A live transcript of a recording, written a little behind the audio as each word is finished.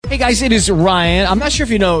Hey guys, it is Ryan. I'm not sure if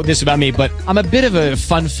you know this about me, but I'm a bit of a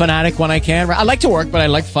fun fanatic when I can. I like to work, but I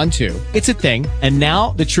like fun too. It's a thing. And now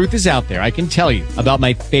the truth is out there. I can tell you about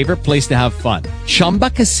my favorite place to have fun. Chumba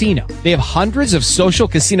Casino. They have hundreds of social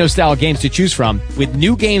casino style games to choose from with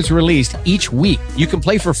new games released each week. You can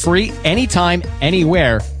play for free anytime,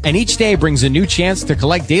 anywhere. And each day brings a new chance to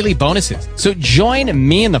collect daily bonuses. So join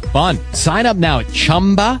me in the fun. Sign up now at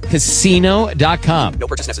ChumbaCasino.com. No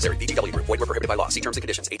purchase necessary. VGW Group. Void where prohibited by law. See terms and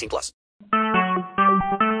conditions. 18+.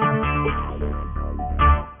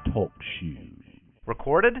 Talk shoes.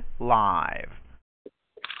 Recorded live.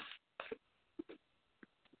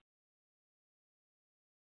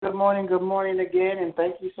 Good morning again, and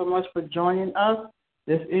thank you so much for joining us.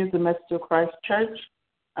 This is the Message of Christ Church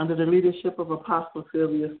under the leadership of Apostle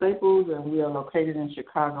Sylvia Staples, and we are located in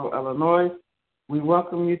Chicago, Illinois. We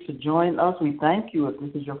welcome you to join us. We thank you if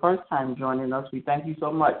this is your first time joining us. We thank you so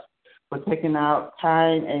much for taking out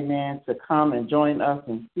time, amen, to come and join us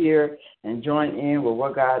and hear and join in with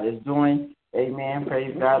what God is doing. Amen.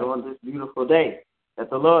 Praise God on this beautiful day that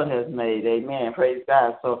the Lord has made. Amen. Praise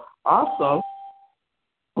God. So also,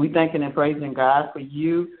 we thanking and praising God for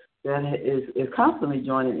you that is constantly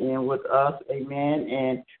joining in with us. Amen.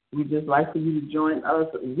 And we just like for you to join us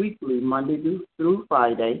weekly, Monday through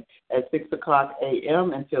Friday at 6 o'clock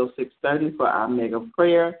a.m. until 6:30 for our mega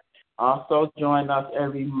prayer. Also, join us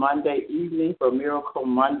every Monday evening for Miracle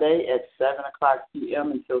Monday at 7 o'clock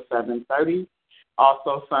p.m. until 7:30.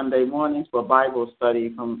 Also, Sunday mornings for Bible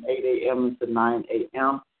study from 8 a.m. to 9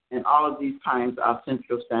 a.m. And all of these times are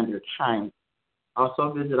Central Standard Time.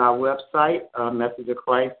 Also, visit our website,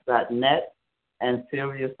 messageofchrist.net and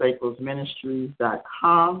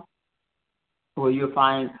SylviaStaplesMinistries.com, where you'll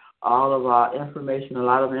find all of our information, a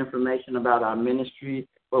lot of information about our ministry,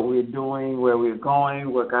 what we're doing, where we're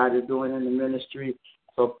going, what God is doing in the ministry.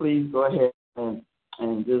 So please go ahead and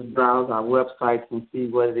just browse our websites and see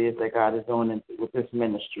what it is that God is doing with this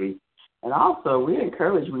ministry. And also, we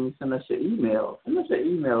encourage when you send us your emails. Send us your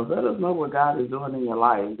emails. Let us know what God is doing in your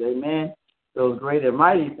life. Amen. Those great and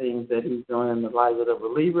mighty things that he's doing in the lives of the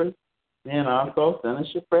believers. And also send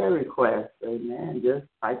us your prayer requests. Amen. Just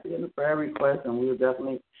type in the prayer request, and we'll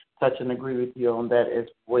definitely touch and agree with you on that as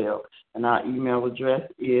well. And our email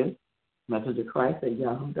address is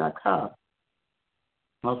messageofchrist@yahoo.com.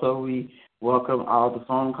 Also, we welcome all the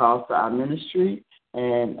phone calls to our ministry.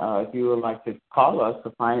 And if you would like to call us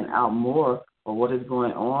to find out more of what is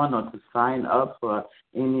going on or to sign up for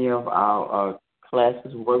any of our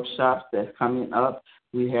classes, workshops that's coming up.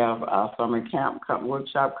 We have our summer camp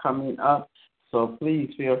workshop coming up. So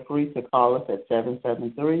please feel free to call us at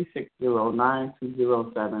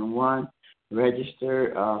 773-609-2071.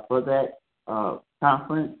 Register for that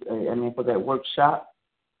conference, for that workshop,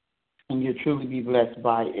 and you'll truly be blessed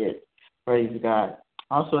by it. Praise God.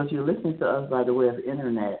 Also, if you're listening to us by the way of the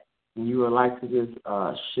internet and you would like to just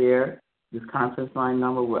share this conference line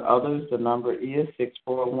number with others, the number is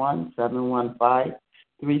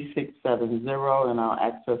 641-715-3670, and our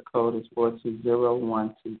access code is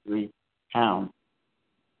 420123#.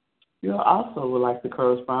 You also would like to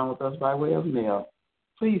correspond with us by way of mail.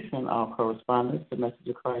 Please send all correspondence to Message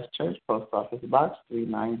of Christ Church, Post Office Box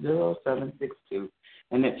 390762,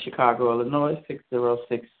 and it's Chicago, Illinois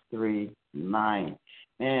 60639.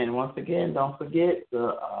 And once again, don't forget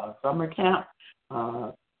the summer camp.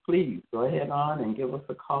 Please go ahead on and give us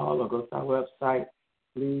a call or go to our website.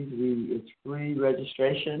 Please, it's free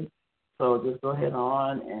registration. So just go ahead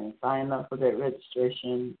on and sign up for that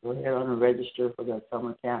registration. Go ahead on and register for that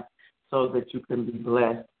summer camp so that you can be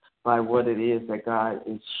blessed by what it is that God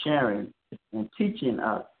is sharing and teaching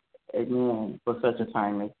us, amen, for such a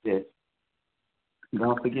time as this.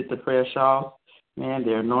 Don't forget the prayer shawls. Man,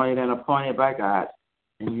 they're anointed and appointed by God.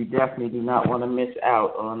 And you definitely do not want to miss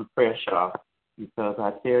out on the prayer shawl, because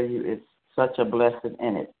I tell you, it's such a blessing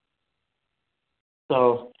in it.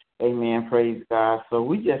 So, amen, praise God. So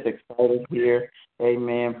we just excited here.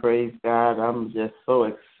 Amen, praise God. I'm just so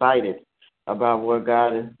excited about what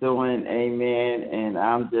God is doing. Amen. And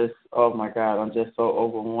I'm just, oh my God, I'm just so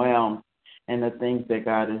overwhelmed in the things that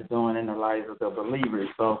God is doing in the lives of the believers.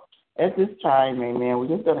 So at this time, amen, we're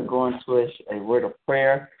just going to go into a word of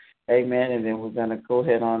prayer. Amen. And then we're going to go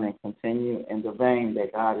ahead on and continue in the vein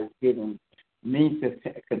that God is giving me to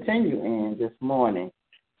continue in this morning.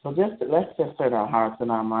 So let's just set our hearts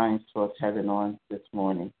and our minds towards heaven on this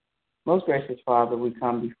morning. Most gracious Father, we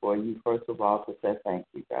come before you, first of all, to say thank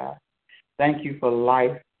you, God. Thank you for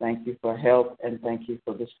life, thank you for health, and thank you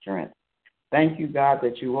for the strength. Thank you, God,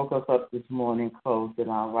 that you woke us up this morning clothed in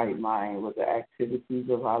our right mind with the activities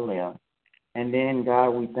of our limbs. And then, God,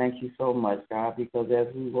 we thank you so much, God, because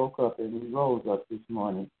as we woke up and we rose up this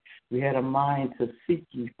morning, We had a mind to seek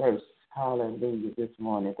you first. Hallelujah, this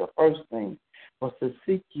morning. The first thing was to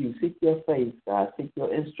seek you, seek your face, God, seek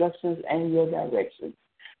your instructions and your directions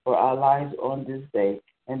for our lives on this day,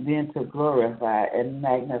 and then to glorify and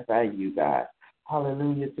magnify you, God.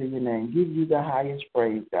 Hallelujah to your name. Give you the highest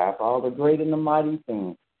praise, God, for all the great and the mighty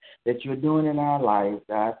things that you're doing in our lives,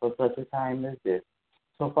 God, for such a time as this.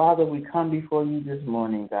 So, Father, we come before you this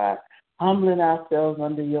morning, God, humbling ourselves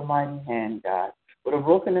under your mighty hand, God, with a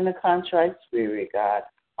broken and a contrite spirit, God.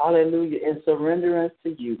 Hallelujah, in surrenderance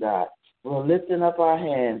to you, God. We're lifting up our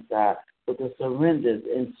hands, God, with the surrenders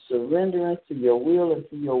and surrenderance to your will and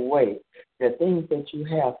to your way, the things that you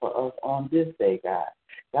have for us on this day, God.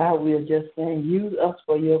 God, we are just saying, use us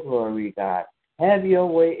for your glory, God. Have your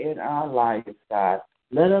way in our lives, God.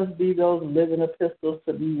 Let us be those living epistles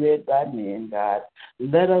to be read by men, God.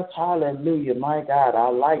 Let us, hallelujah, my God,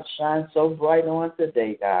 our light shines so bright on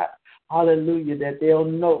today, God. Hallelujah, that they'll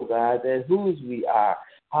know, God, that whose we are.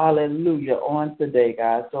 Hallelujah, on today,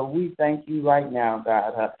 God. So we thank you right now,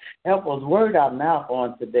 God. Help us word our mouth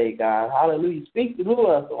on today, God. Hallelujah. Speak through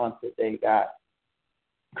us on today, God.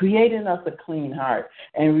 Create in us a clean heart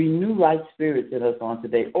and renew right spirits in us on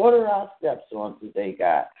today. Order our steps on today,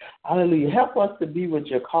 God. Hallelujah. Help us to be what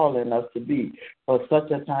you're calling us to be for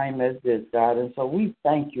such a time as this, God. And so we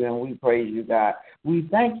thank you and we praise you, God. We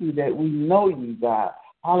thank you that we know you, God.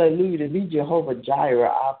 Hallelujah, to be Jehovah Jireh,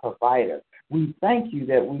 our provider. We thank you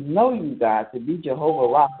that we know you, God, to be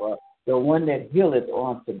Jehovah Rapha, the one that healeth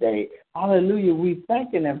on today. Hallelujah. We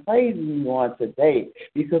thanking and praising you on today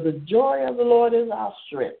because the joy of the Lord is our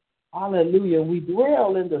strength. Hallelujah. We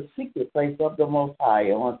dwell in the secret place of the Most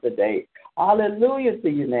High on today. Hallelujah to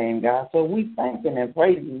your name, God. So we thanking and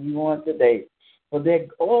praising you on today for that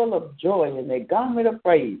oil of joy and that garment of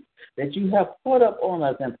praise that you have put up on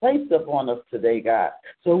us and placed upon us today, God.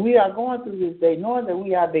 So we are going through this day knowing that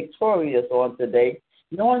we are victorious on today,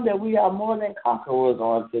 knowing that we are more than conquerors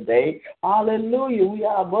on today. Hallelujah. We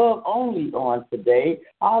are above only on today.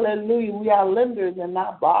 Hallelujah. We are lenders and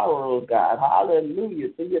not borrowers, God. Hallelujah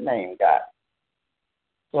to your name, God.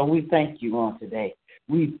 So we thank you on today.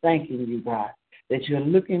 We thanking you, God, that you're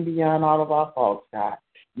looking beyond all of our faults, God.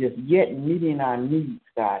 You're yet meeting our needs,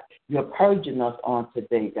 God. You're purging us on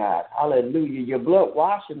today, God. Hallelujah. Your blood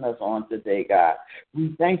washing us on today, God.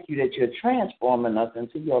 We thank you that you're transforming us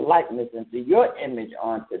into your likeness, into your image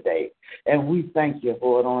on today. And we thank you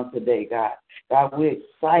for it on today, God. God, we're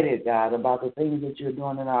excited, God, about the things that you're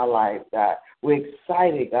doing in our lives, God. We're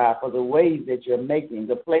excited, God, for the ways that you're making,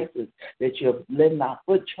 the places that you're letting our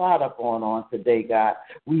foot trod upon on today, God.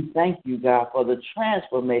 We thank you, God, for the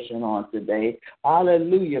transformation on today.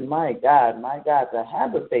 Hallelujah, my God, the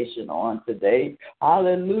habitation on today.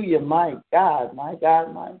 Hallelujah, my God, my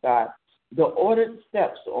God, my God. The ordered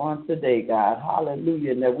steps on today, God.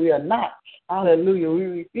 Hallelujah, and that we are not, hallelujah, we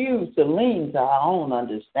refuse to lean to our own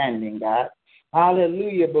understanding, God.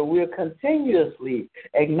 Hallelujah, but we're continuously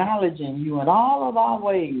acknowledging you in all of our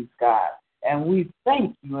ways, God. And we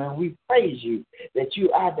thank you and we praise you that you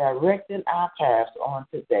are directing our paths on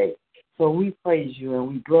today. So we praise you and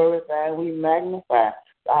we glorify and we magnify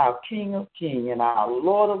our King of Kings and our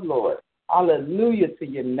Lord of Lords. Hallelujah to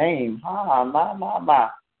your name. My.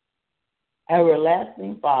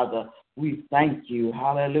 Everlasting Father, we thank you.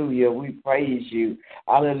 Hallelujah. We praise you.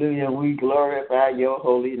 Hallelujah. We glorify your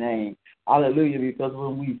holy name. Hallelujah. Because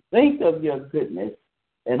when we think of your goodness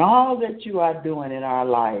and all that you are doing in our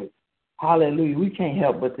lives, hallelujah, we can't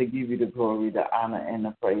help but to give you the glory, the honor, and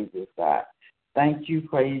the praises, God. Thank you,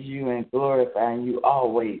 praise you, and glorifying you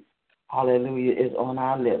always. Hallelujah is on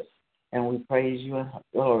our lips. And we praise you and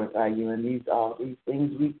glorify you. And all these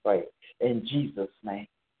things we pray in Jesus' name.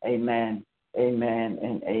 Amen. Amen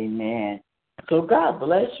and amen. So God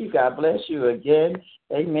bless you. God bless you again.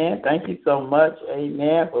 Amen. Thank you so much,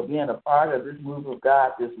 amen, for being a part of this move of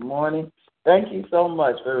God this morning. Thank you so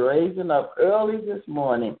much for raising up early this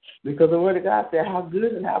morning because the Word of God said how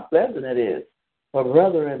good and how pleasant it is for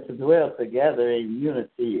brethren to dwell together in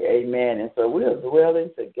unity. Amen. And so we are dwelling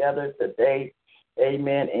together today,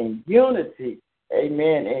 amen, in unity.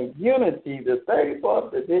 Amen. In unity, the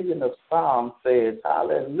 34th division of Psalm says,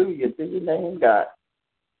 hallelujah to your name, God,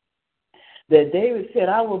 that David said,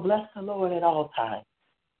 I will bless the Lord at all times,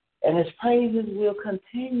 and his praises will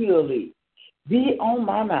continually be on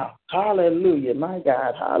my mouth. Hallelujah, my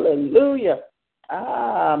God, hallelujah.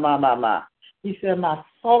 My. He said, my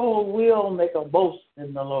soul will make a boast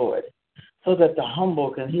in the Lord, so that the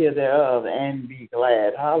humble can hear thereof and be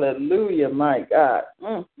glad. Hallelujah, my God.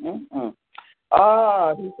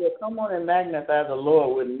 He said, come on and magnify the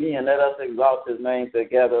Lord with me and let us exalt his name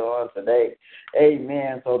together on today.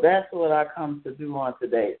 Amen. So that's what I come to do on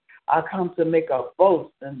today. I come to make a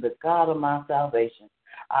boast in the God of my salvation.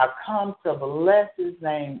 I come to bless his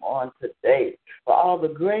name on today for all the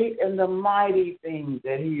great and the mighty things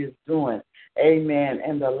that he is doing. Amen.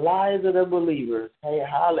 In the lives of the believers. Hey,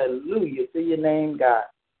 hallelujah to your name, God.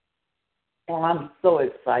 And I'm so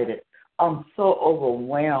excited. I'm so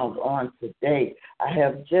overwhelmed on today. I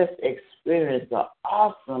have just experienced an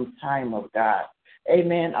awesome time of God.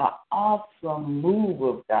 Amen. An awesome move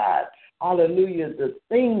of God. Hallelujah. The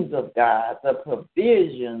things of God, the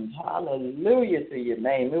provisions. Hallelujah to your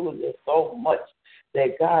name. It was just so much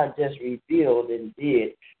that God just revealed and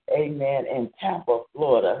did. Amen. In Tampa,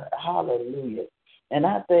 Florida. Hallelujah. And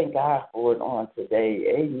I thank God for it on today.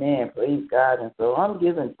 Amen. Praise God. And so I'm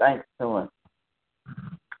giving thanks to him.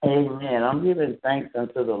 Amen. I'm giving thanks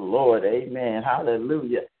unto the Lord. Amen.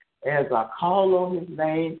 Hallelujah. As I call on his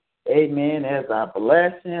name, amen, as I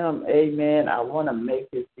bless him, amen, I want to make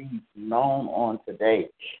his deeds known on today.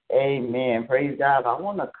 Amen. Praise God. I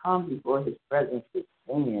want to come before his presence with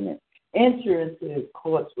singing and enter into his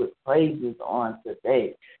courts with praises on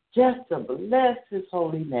today, just to bless his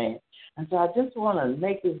holy name. And so I just want to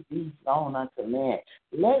make his deeds known unto man.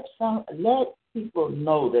 Let people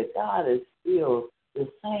know that God is still the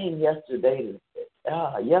same yesterday,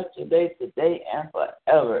 today, and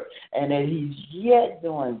forever, and that he's yet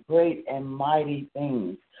doing great and mighty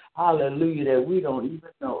things. Hallelujah, that we don't even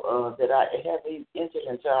know of, that I have entered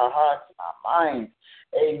into our hearts and our minds.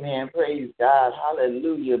 Amen. Praise God.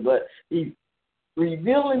 Hallelujah. But he's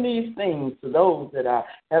revealing these things to those that I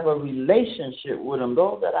have a relationship with him,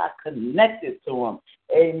 those that are connected to him.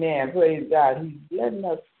 Amen. Praise God. He's letting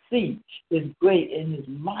us see his great and his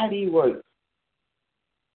mighty works.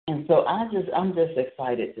 And so I'm just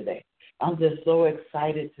excited today. I'm just so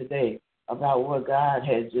excited today about what God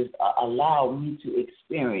has just allowed me to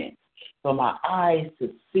experience. For my eyes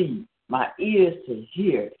to see, my ears to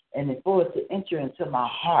hear, and for it to enter into my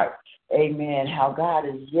heart. Amen. How God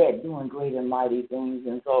is yet doing great and mighty things.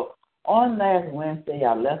 And so on last Wednesday,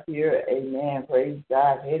 I left here, amen, praise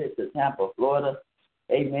God, headed to Tampa, Florida,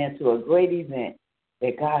 amen, to a great event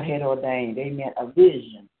that God had ordained, amen, a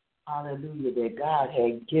vision. Hallelujah, that God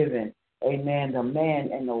had given, amen, the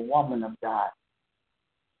man and the woman of God.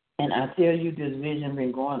 And I tell you, this vision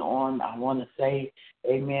been going on, I want to say,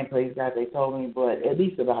 amen, praise God, they told me, but at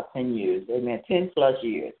least about 10 years, amen, 10 plus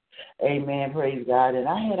years, amen, praise God. And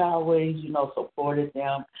I had always, supported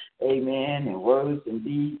them, amen, in words and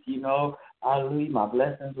deeds, hallelujah, my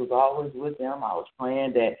blessings was always with them. I was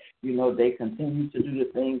praying that, they continue to do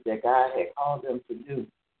the things that God had called them to do.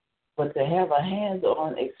 But to have a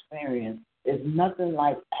hands-on experience is nothing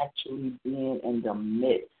like actually being in the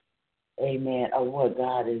midst, amen, of what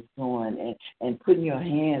God is doing and putting your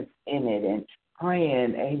hands in it and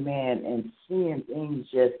praying, amen, and seeing things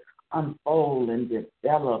just unfold and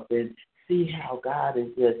develop and see how God is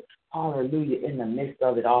just, hallelujah, in the midst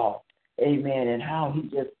of it all, amen, and how he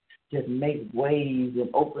just makes ways and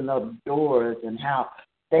open up doors and how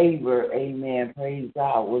favor, amen, praise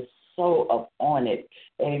God, was so up on it,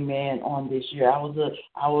 amen, on this year. I was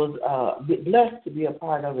blessed to be a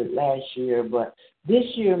part of it last year, but this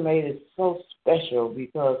year made it so special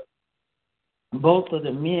because both of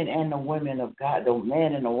the men and the women of God, the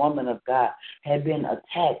man and the woman of God, had been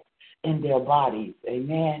attacked in their bodies,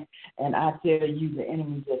 amen. And I tell you, the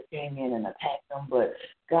enemy just came in and attacked them, but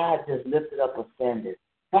God just lifted up a standard.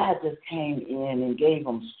 God just came in and gave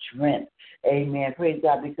them strength. Amen. Praise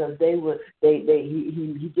God, because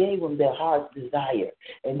he gave them their heart's desire.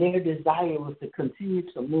 And their desire was to continue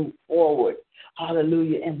to move forward.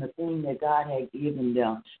 Hallelujah. In the thing that God had given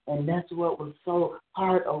them. And that's what was so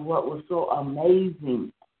part of what was so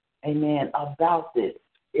amazing, amen, about this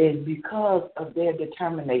is because of their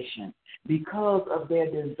determination, because of their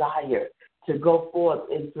desire to go forth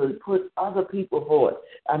and to put other people forth.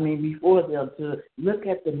 Before them, to look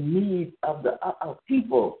at the needs of the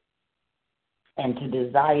people and to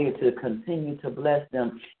desire to continue to bless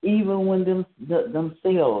them, even when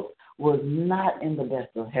themselves was not in the best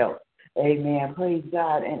of health. Amen. Praise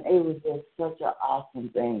God. And it was just such an awesome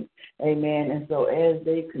thing. Amen. And so as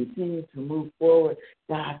they continue to move forward,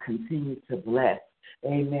 God continued to bless.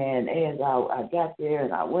 Amen. As I got there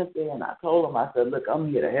and I went there and I told them, I said, look, I'm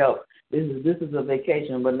here to help. This is a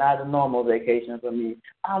vacation, but not a normal vacation for me.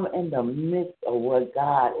 I'm in the midst of what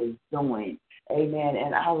God is doing. Amen.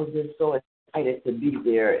 And I was just so excited to be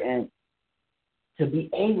there and to be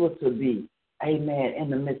able to be, amen, in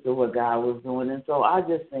the midst of what God was doing. And so I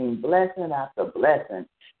just seen blessing after blessing,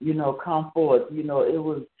 come forth. It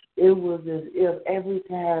was as if every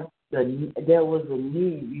time there was a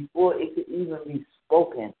need before it could even be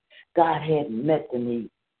spoken, God had met the need.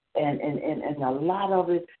 And a lot of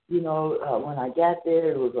it, when I got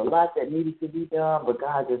there, it was a lot that needed to be done, but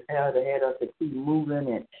God just had us to keep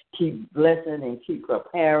moving and keep blessing and keep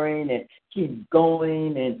preparing and keep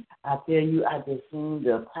going. And I tell you, I just seen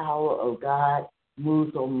the power of God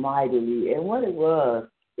move so mightily. And what it was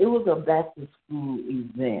a back-to-school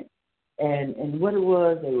event. And what it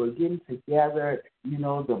was, they were getting together,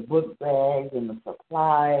 the book bags and the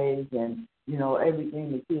supplies and,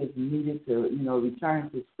 everything the kids needed to, return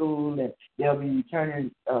to school, and they'll be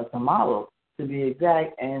returning tomorrow, to be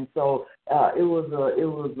exact. And so it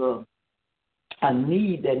was a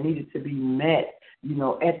need that needed to be met,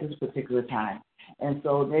 at this particular time. And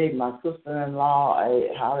so my sister-in-law,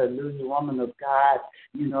 a hallelujah woman of God,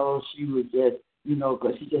 she was just,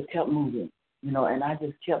 because she just kept moving, and I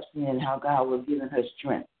just kept seeing how God was giving her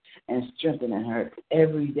strength and strengthening her.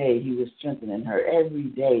 Every day he was strengthening her. Every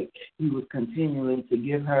day he was continuing to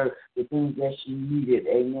give her the things that she needed.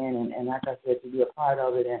 Amen. And like I said, to be a part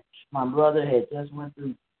of it. And my brother had just went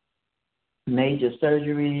through major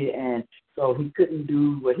surgery, and so he couldn't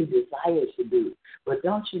do what he desired to do. But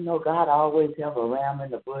don't you know, God always have a ram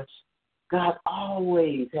in the bush? God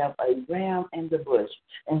always have a ram in the bush.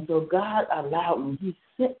 And so God allowed me. He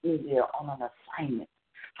sent me there on an assignment.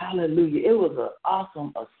 Hallelujah. It was an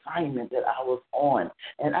awesome assignment that I was on.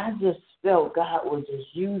 And I just felt God was just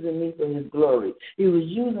using me for his glory. He was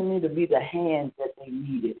using me to be the hands that they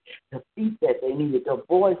needed, the feet that they needed, the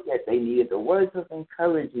voice that they needed, the words of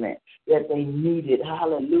encouragement that they needed.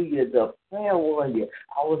 Hallelujah. The prayer warrior.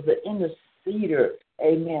 I was the interceder,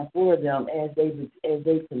 amen, for them as they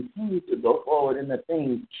continue to go forward in the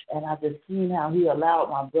things. And I just seen how he allowed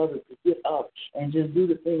my brother to get up and just do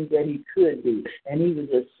the things that he could do. And he was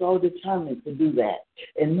just so determined to do that.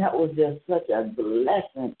 And that was just such a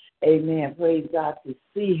blessing, amen, praise God, to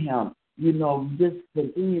see him, just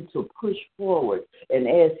continue to push forward. And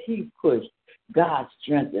as he pushed, God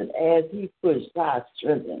strengthened. As he pushed, God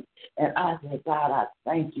strengthened. And I said, God, I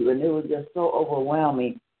thank you. And it was just so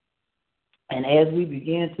overwhelming. And as we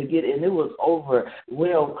began to get, and it was over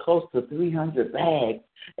close to 300 bags,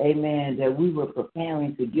 amen, that we were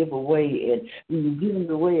preparing to give away. And we were giving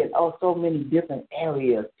away in so many different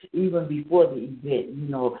areas, even before the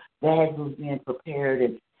event. Bags was being prepared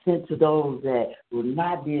and sent to those that were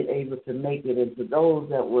not being able to make it, and to those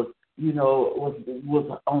that was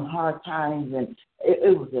on hard times. And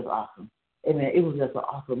it was just awesome. Amen. It was just an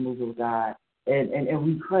awesome move of God. And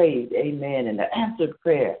we prayed, amen, and the answered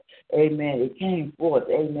prayer, amen, it came forth,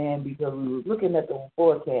 amen, because we were looking at the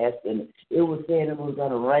forecast, and it was saying it was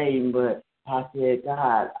going to rain, but I said,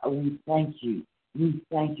 God, we thank you. We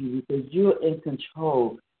thank you because you're in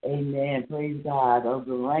control, amen, praise God, of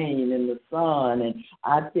the rain and the sun. And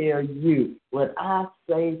I tell you, what I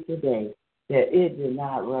say today, that it did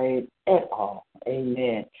not rain at all,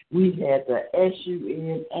 amen. We had the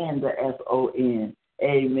SUN and the SON.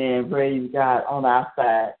 Amen. Praise God on our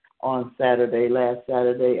side on last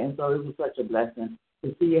Saturday. And so it was such a blessing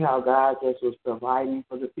to see how God just was providing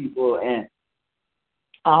for the people. And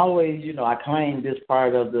I always, I claim this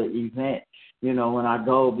part of the event, when I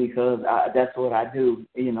go, because that's what I do,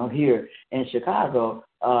 here in Chicago.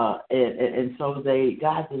 And so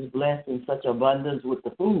God is blessed in such abundance with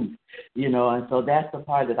the food, and so that's the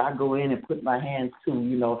part that I go in and put my hands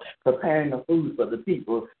to, preparing the food for the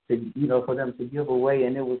people to, for them to give away.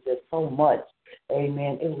 And it was just so much,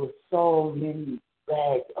 amen. It was so many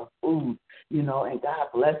bags of food, and God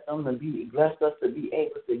blessed us to be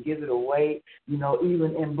able to give it away,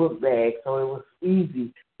 even in book bags. So it was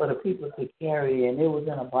easy for the people to carry, and it was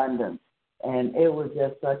in abundance. And it was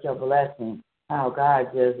just such a blessing how God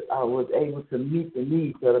just was able to meet the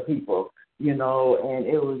needs of the people, and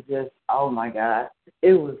it was just, oh my God,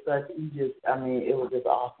 it was it was just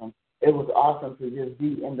awesome. It was awesome to just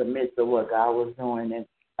be in the midst of what God was doing. And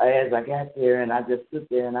as I got there and I just stood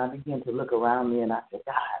there and I began to look around me and I said,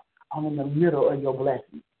 God, I'm in the middle of your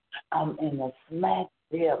blessings. I'm in the smack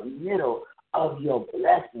dab middle of your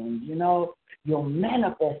blessings, your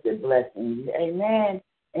manifested blessings. Amen.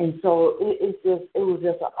 And so it was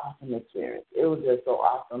just an awesome experience. It was just so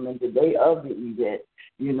awesome. And the day of the event,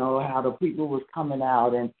 how the people was coming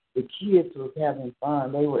out and the kids was having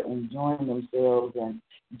fun. They were enjoying themselves and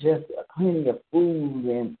just plenty of food,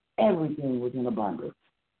 and everything was in abundance.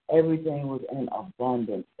 Everything was in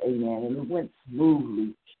abundance. Amen. And it went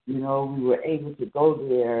smoothly. We were able to go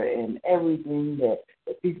there, and everything that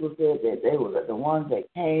the people said that they were the ones that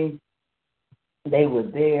came, they were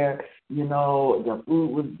there, the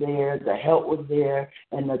food was there, the help was there.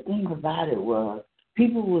 And the thing about it was,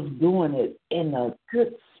 people was doing it in a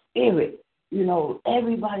good spirit.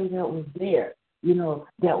 Everybody that was there,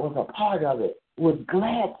 that was a part of it was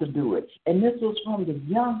glad to do it. And this was from the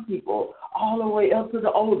young people all the way up to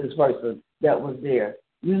the oldest person that was there.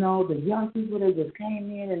 You know, the young people, they just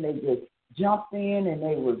came in and they just jumped in and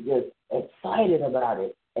they were just excited about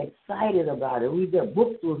it. Their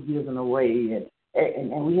books was given away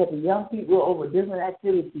and we had the young people over different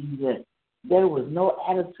activities and there was no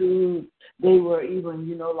attitude. They were even,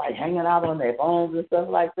 you know, like hanging out on their phones and stuff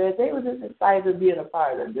like that. They were just excited to be a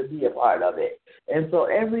part of it. And so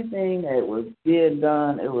everything that was being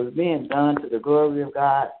done, it was being done to the glory of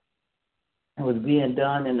God. It was being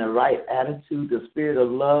done in the right attitude. The spirit of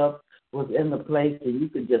love was in the place, and you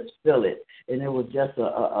could just feel it. And it was just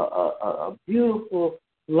a beautiful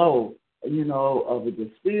flow, you know, of the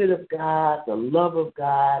spirit of God, the love of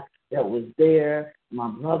God that was there. My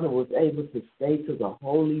brother was able to stay to the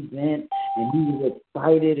whole event, and he was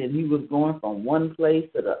excited, and he was going from one place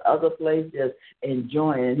to the other place just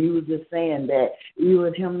enjoying. And he was just saying that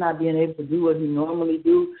even him not being able to do what he normally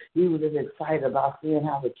do, he was just excited about seeing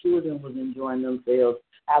how the children was enjoying themselves,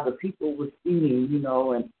 how the people was eating, you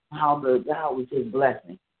know, and how the God was just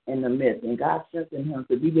blessing in the midst. And God strengthened him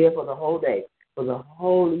to be there for the whole day, for the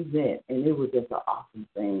whole event, and it was just an awesome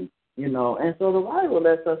thing, you know. And so the Bible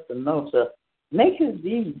lets us to know to make his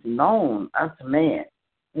deeds known unto man,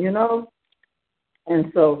 you know. And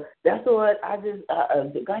so that's what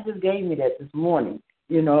God just gave me that this morning.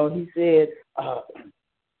 You know, he said,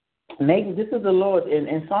 this is the Lord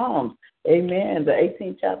in Psalms, amen, the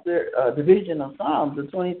 18th chapter division of Psalms, the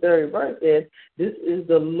 23rd verse says, this is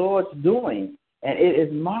the Lord's doing, and it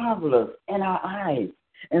is marvelous in our eyes.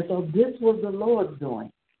 And so this was the Lord's doing,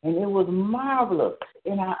 and it was marvelous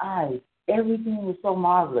in our eyes. Everything was so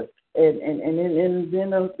marvelous. And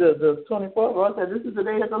then the 24th verse said, this is the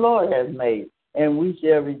day that the Lord has made, and we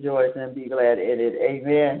shall rejoice and be glad in it.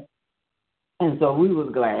 Amen. And so we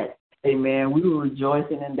was glad. Amen. We were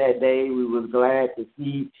rejoicing in that day. We was glad to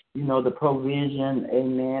see, you know, the provision,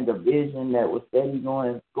 amen, the vision that was steady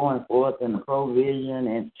going forth, and the provision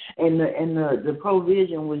and the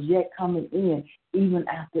provision was yet coming in even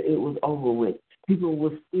after it was over with. People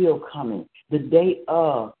were still coming. The day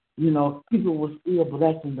of, you know, people were still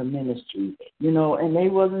blessing the ministry, you know, and they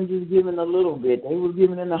wasn't just giving a little bit. They were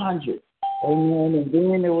giving in the hundreds. Amen. And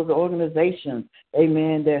then there was an organization,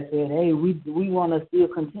 amen, that said, hey, we want to still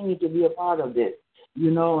continue to be a part of this, you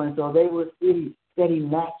know, and so they were steady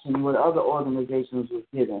matching what other organizations was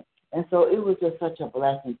giving. And so it was just such a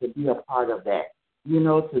blessing to be a part of that, you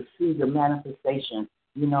know, to see the manifestation,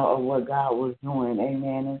 you know, of what God was doing.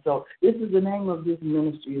 Amen. And so this is the name of this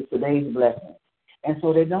ministry, is Today's Blessing. And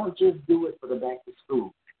so they don't just do it for the back to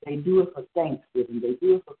school. They do it for Thanksgiving. They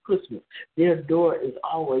do it for Christmas. Their door is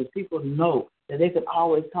always, people know that they could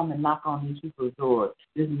always come and knock on these people's doors,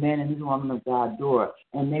 this man and this woman of God door,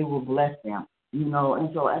 and they will bless them, you know.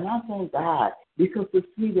 And I thank God, because to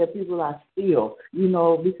see that people are still, you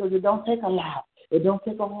know, because it don't take a lot. It don't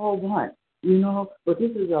take a whole bunch, you know. But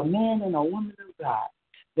this is a man and a woman of God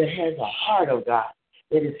that has a heart of God,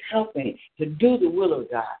 that is helping to do the will of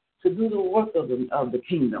God, to do the work of the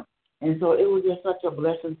kingdom. And so it was just such a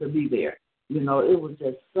blessing to be there. You know, it was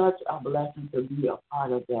just such a blessing to be a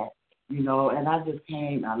part of that, you know. And I just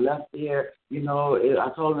came, I left there, you know. I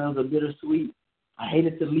told them it was a bittersweet. I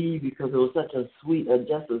hated to leave because it was such a sweet,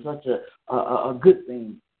 such a good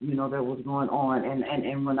thing, you know, that was going on.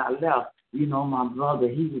 And when I left, you know, my brother,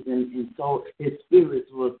 he was in so his spirits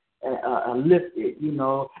was lifted, you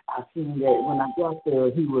know. I seen that when I got there,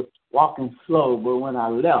 he was walking slow, but when I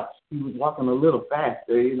left, he was walking a little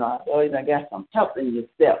faster, you know. I thought, I got some help in your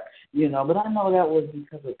step, you know. But I know that was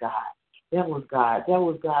because of God. That was God. That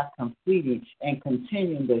was God completing and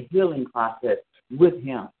continuing the healing process with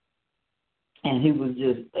him. And he was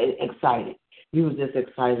just excited. He was just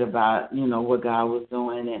excited about, you know, what God was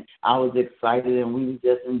doing, and I was excited, and we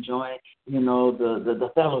were just enjoying, you know, the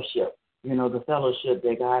fellowship, you know, the fellowship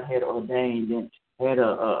that God had ordained, and had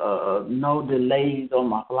no delays on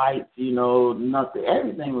my flights, you know, nothing.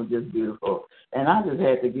 Everything was just beautiful. And I just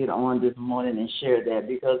had to get on this morning and share that,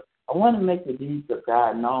 because I want to make the deeds of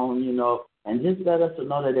God known, you know, and just let us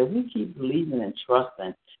know that if we keep believing and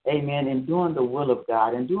trusting, amen, and doing the will of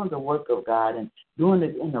God and doing the work of God and doing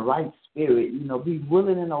it in the right spirit, you know, be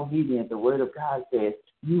willing and obedient. The word of God says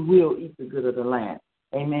you will eat the good of the land.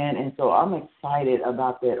 Amen. And so I'm excited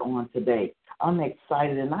about that on today. I'm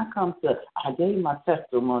excited, and I gave my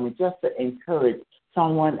testimony just to encourage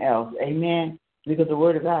someone else. Amen. Because the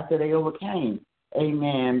word of God said they overcame.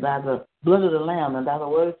 Amen. By the blood of the Lamb and by the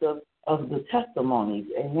words of the testimonies.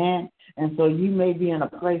 Amen. And so you may be in a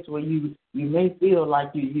place where you may feel like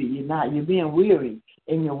you're being weary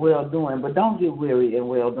in your well-doing, but don't get weary in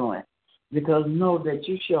well-doing, because know that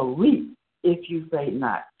you shall reap if you faint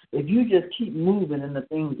not. If you just keep moving in the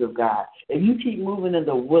things of God, if you keep moving in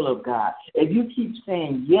the will of God, if you keep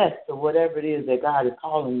saying yes to whatever it is that God is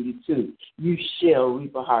calling you to, you shall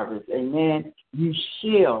reap a harvest. Amen. You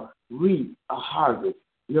shall reap a harvest.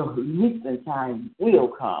 Your reaping time will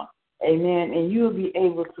come. Amen. And you'll be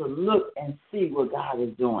able to look and see what God is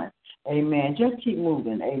doing. Amen. Just keep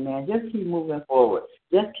moving. Amen. Just keep moving forward.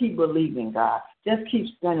 Just keep believing God. Just keep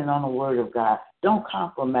standing on the word of God. Don't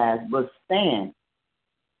compromise, but stand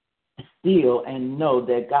still and know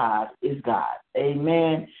that God is God.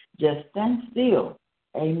 Amen. Just stand still.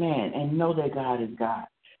 Amen. And know that God is God.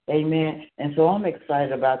 Amen. And so I'm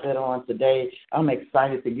excited about that on today. I'm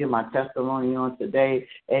excited to give my testimony on today.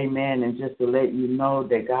 Amen. And just to let you know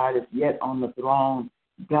that God is yet on the throne.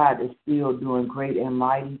 God is still doing great and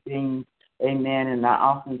mighty things. Amen. And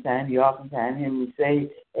you oftentimes hear me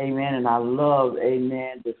say, amen. And I love,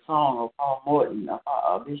 amen, the song of Paul Morton,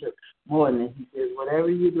 Bishop Morton. And he says, whatever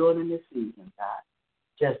you're doing in this season, God,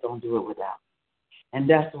 just don't do it without me. And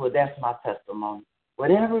that's my testimony.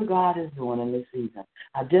 Whatever God is doing in this season,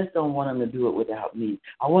 I just don't want him to do it without me.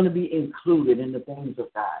 I want to be included in the things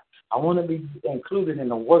of God. I want to be included in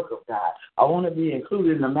the work of God. I want to be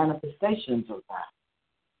included in the manifestations of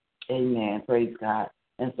God. Amen. Praise God.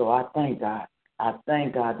 And so I thank God. I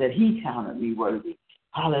thank God that he counted me worthy.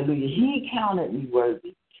 Hallelujah. He counted me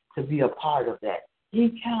worthy to be a part of that.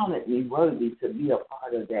 He counted me worthy to be a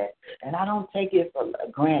part of that. And I don't take it for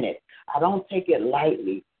granted. I don't take it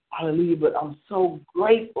lightly. Hallelujah. But I'm so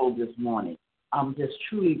grateful this morning. I'm just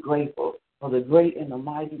truly grateful for the great and the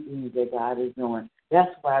mighty things that God is doing.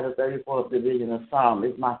 That's why the 34th division of Psalm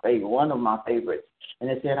is my favorite, one of my favorites. And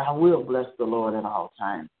it said, I will bless the Lord at all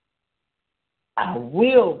times. I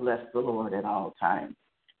will bless the Lord at all times.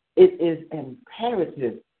 It is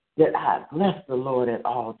imperative that I bless the Lord at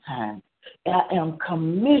all times. I am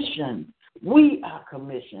commissioned. We are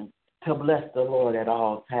commissioned to bless the Lord at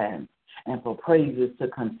all times and for praises to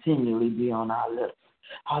continually be on our lips.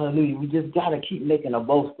 Hallelujah. We just got to keep making a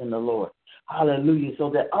boast in the Lord. Hallelujah. So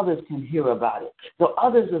that others can hear about it. So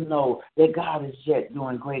others will know that God is yet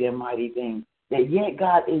doing great and mighty things. That yet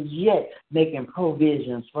God is yet making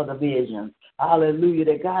provisions for the visions. Hallelujah.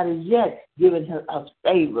 That God is yet giving us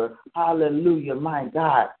favor. Hallelujah. My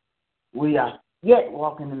God. We are yet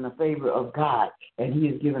walking in the favor of God. And he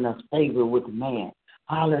is giving us favor with man.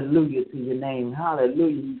 Hallelujah to your name.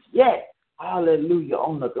 Hallelujah. He's yet, hallelujah,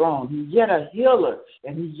 on the throne. He's yet a healer.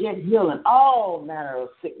 And he's yet healing all manner of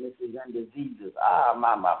sicknesses and diseases.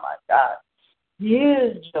 My God. He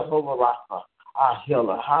is Jehovah Rapha, our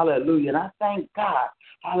healer. Hallelujah. And I thank God.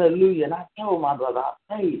 Hallelujah. And I told my brother, I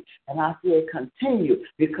prayed, and I said, continue,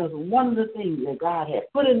 because one of the things that God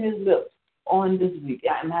had put in his lips on this week,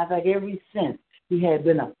 as a matter of fact, ever since he had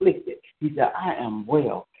been afflicted, he said, I am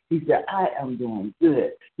well. He said, I am doing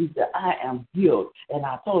good. He said, I am healed. And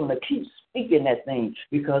I told him to keep speaking that thing,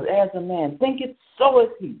 because as a man thinketh, so is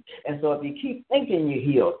he. And so if you keep thinking you're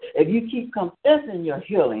healed, if you keep confessing your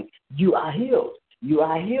healing, you are healed. You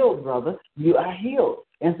are healed, brother. You are healed.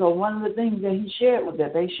 And so one of the things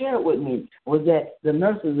that they shared with me was that the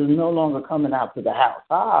nurses are no longer coming out to the house.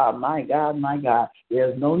 My God, my God.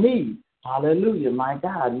 There's no need. Hallelujah. My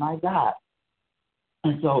God, my God.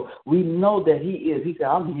 And so we know that he is. He said,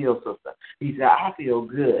 I'm healed, sister. He said, I feel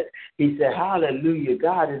good. He said, hallelujah,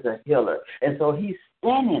 God is a healer. And so he's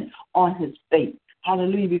standing on his faith.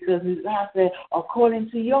 Hallelujah, because God said, according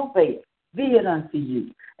to your faith, be it unto you.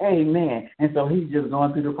 Amen. And so he's just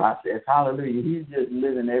going through the process. Hallelujah. He's just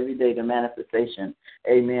living every day the manifestation,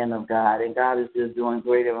 amen, of God. And God is just doing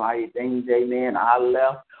great and mighty things, amen. I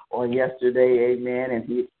left on yesterday, amen,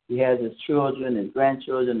 and he has his children, his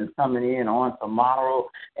grandchildren is coming in on tomorrow,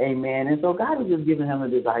 amen. And so God is just giving him the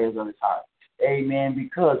desires of his heart, amen,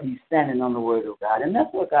 because he's standing on the word of God. And that's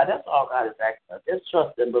all God is asking us. Just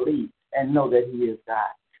trust and believe and know that he is God.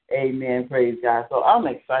 Amen. Praise God. So I'm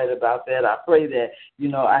excited about that. I pray that,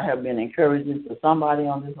 I have been encouraging to somebody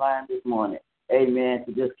on this line this morning. Amen.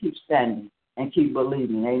 To just keep standing and keep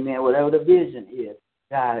believing. Amen. Whatever the vision is,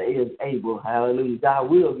 God is able. Hallelujah. God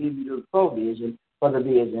will give you the provision for the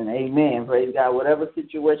vision. Amen. Praise God. Whatever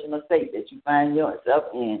situation or state that you find yourself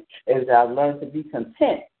in, as I've learned to be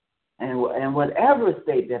content and whatever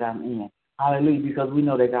state that I'm in. Hallelujah. Because we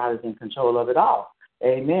know that God is in control of it all.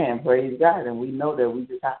 Amen. Praise God. And we know that we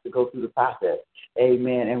just have to go through the process.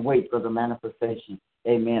 Amen. And wait for the manifestation.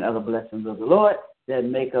 Amen. Of the blessings of the Lord that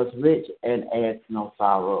make us rich and adds no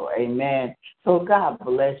sorrow. Amen. So God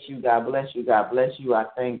bless you. God bless you. God bless you. I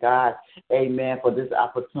thank God. Amen. For this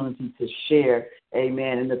opportunity to share.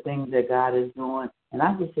 Amen. And the things that God is doing. And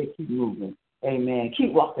I just say keep moving. Amen.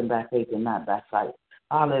 Keep walking by faith and not by sight.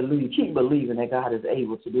 Hallelujah. Keep believing that God is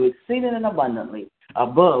able to do exceeding and abundantly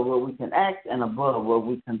above what we can ask and above what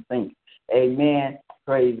we can think. Amen.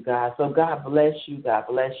 Praise God. So God bless you. God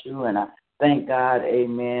bless you. And I thank God,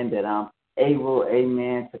 amen, that I'm able,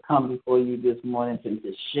 amen, to come before you this morning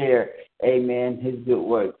to share, amen, his good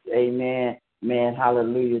works. Amen. Man,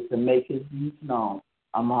 hallelujah, to make his deeds known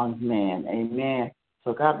among men. Amen.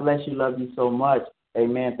 So God bless you. Love you so much.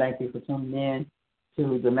 Amen. Thank you for tuning in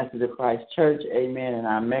to the Message of Christ Church. Amen. And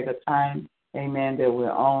our mega time. Amen. That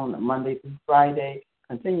we're on Monday through Friday.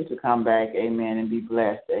 Continue to come back. Amen. And be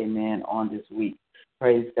blessed. Amen. On this week.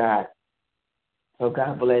 Praise God. So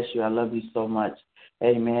God bless you. I love you so much.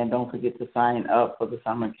 Amen. Don't forget to sign up for the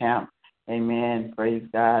summer camp. Amen. Praise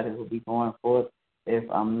God. It will be going forth, if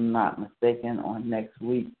I'm not mistaken, on next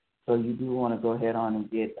week. So you do want to go ahead on and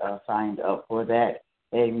get signed up for that.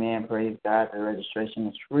 Amen. Praise God. The registration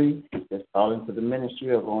is free. Just call into the ministry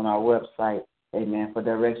or go on our website. Amen. For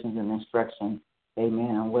directions and instructions.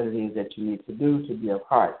 Amen. On what it is that you need to do to be a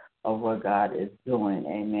part of what God is doing.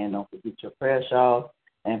 Amen. Don't forget your prayer shawls.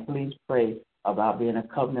 And please pray about being a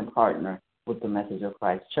covenant partner with the Message of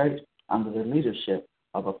Christ Church under the leadership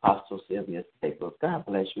of Apostle Sylvia Staples. God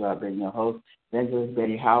bless you. I've been your host, Evangelist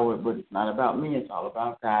Betty Howard, but it's not about me. It's all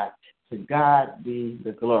about God. To God be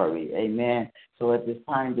the glory. Amen. So at this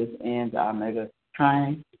time, this ends our mega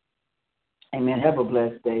time. Amen. Have a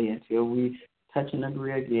blessed day until we touch and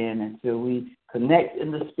agree again, until we connect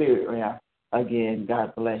in the spirit realm again.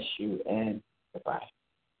 God bless you and goodbye.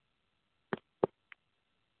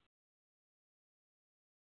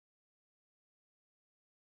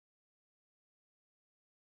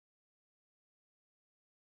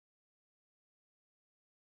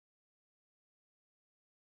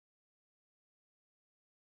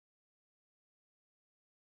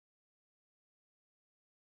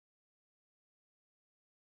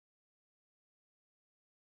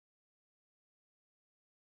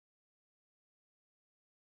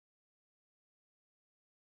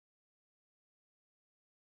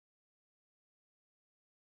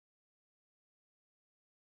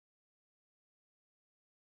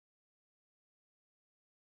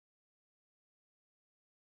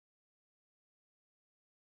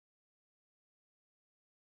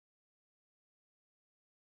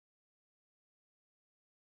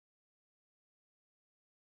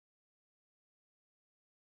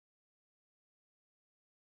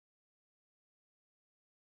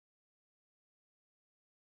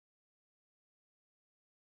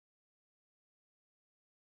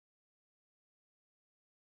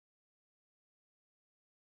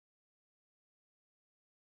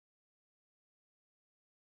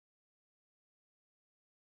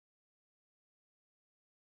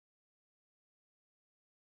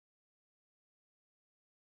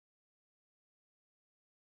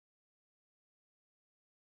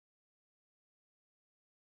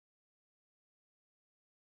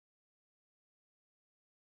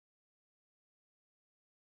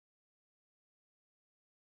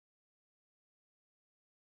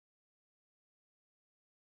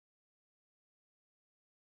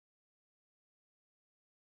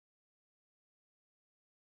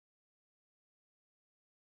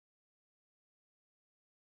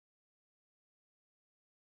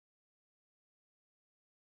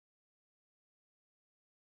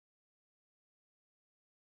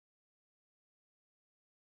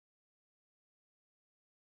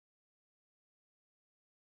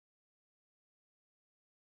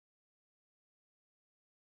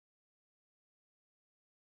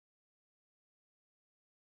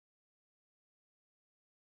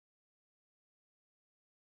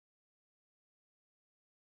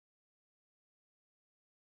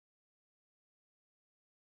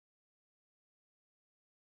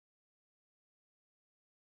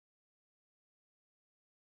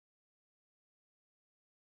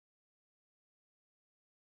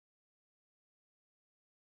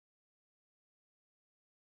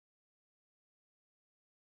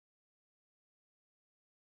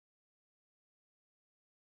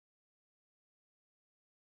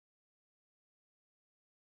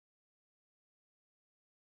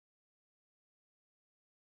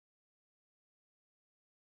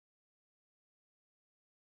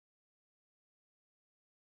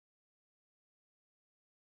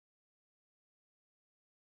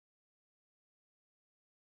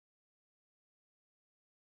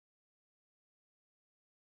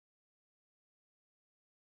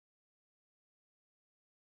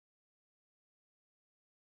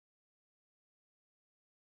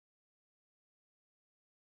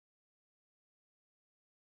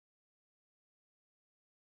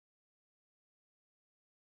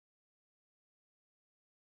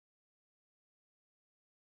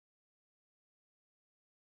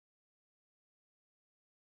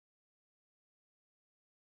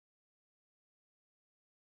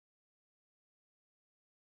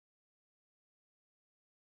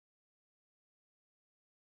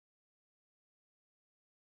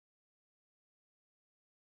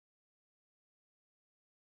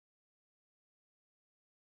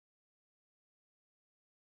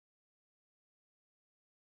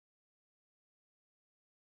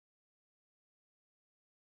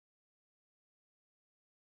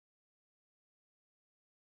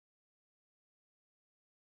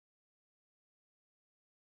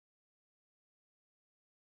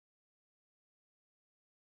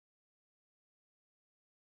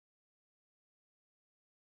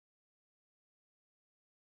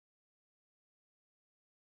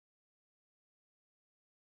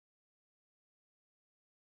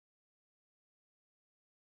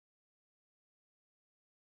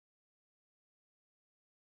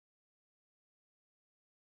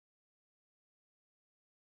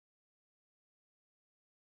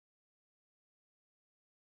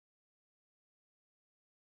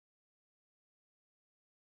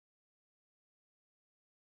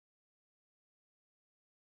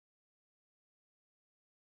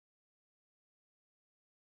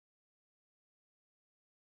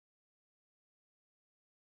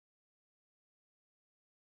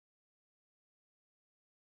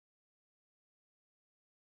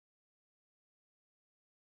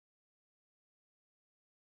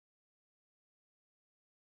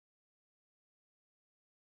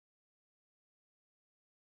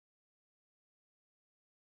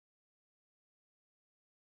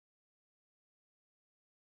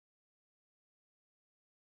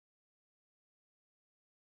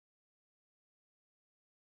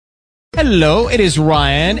 Hello, it is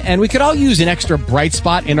Ryan, and we could all use an extra bright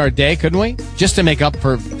spot in our day, couldn't we? Just to make up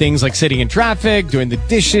for things like sitting in traffic, doing the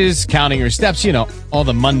dishes, counting your steps, you know, all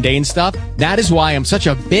the mundane stuff. That is why I'm such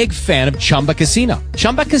a big fan of Chumba Casino.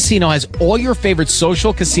 Chumba Casino has all your favorite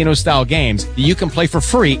social casino-style games that you can play for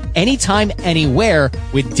free anytime, anywhere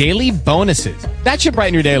with daily bonuses. That should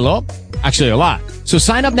brighten your day a little. Actually, a lot. So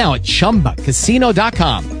sign up now at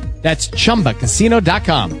ChumbaCasino.com. That's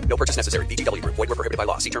ChumbaCasino.com. No purchase necessary. VGW Group. Void where prohibited by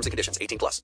law. See terms and conditions. 18+.